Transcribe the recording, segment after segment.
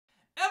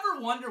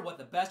Ever wonder what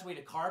the best way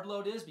to carb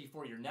load is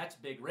before your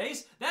next big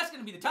race? That's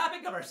going to be the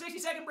topic of our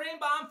 60-second brain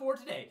bomb for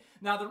today.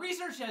 Now, the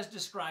research has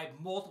described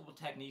multiple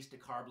techniques to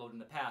carb load in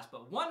the past,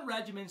 but one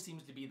regimen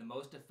seems to be the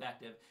most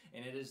effective,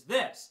 and it is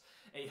this: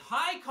 a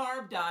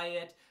high-carb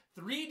diet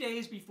 3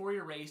 days before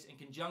your race in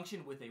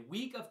conjunction with a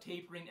week of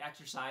tapering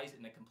exercise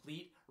and a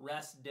complete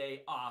rest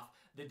day off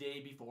the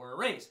day before a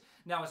race.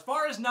 Now, as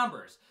far as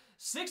numbers,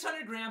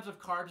 600 grams of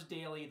carbs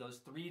daily those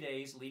 3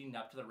 days leading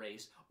up to the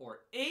race, or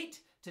 8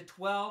 to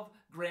 12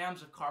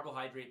 grams of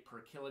carbohydrate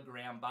per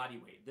kilogram body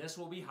weight. This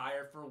will be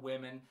higher for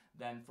women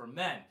than for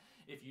men.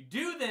 If you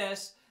do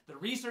this, the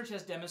research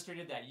has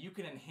demonstrated that you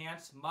can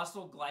enhance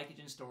muscle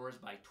glycogen stores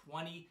by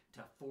 20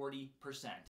 to 40%.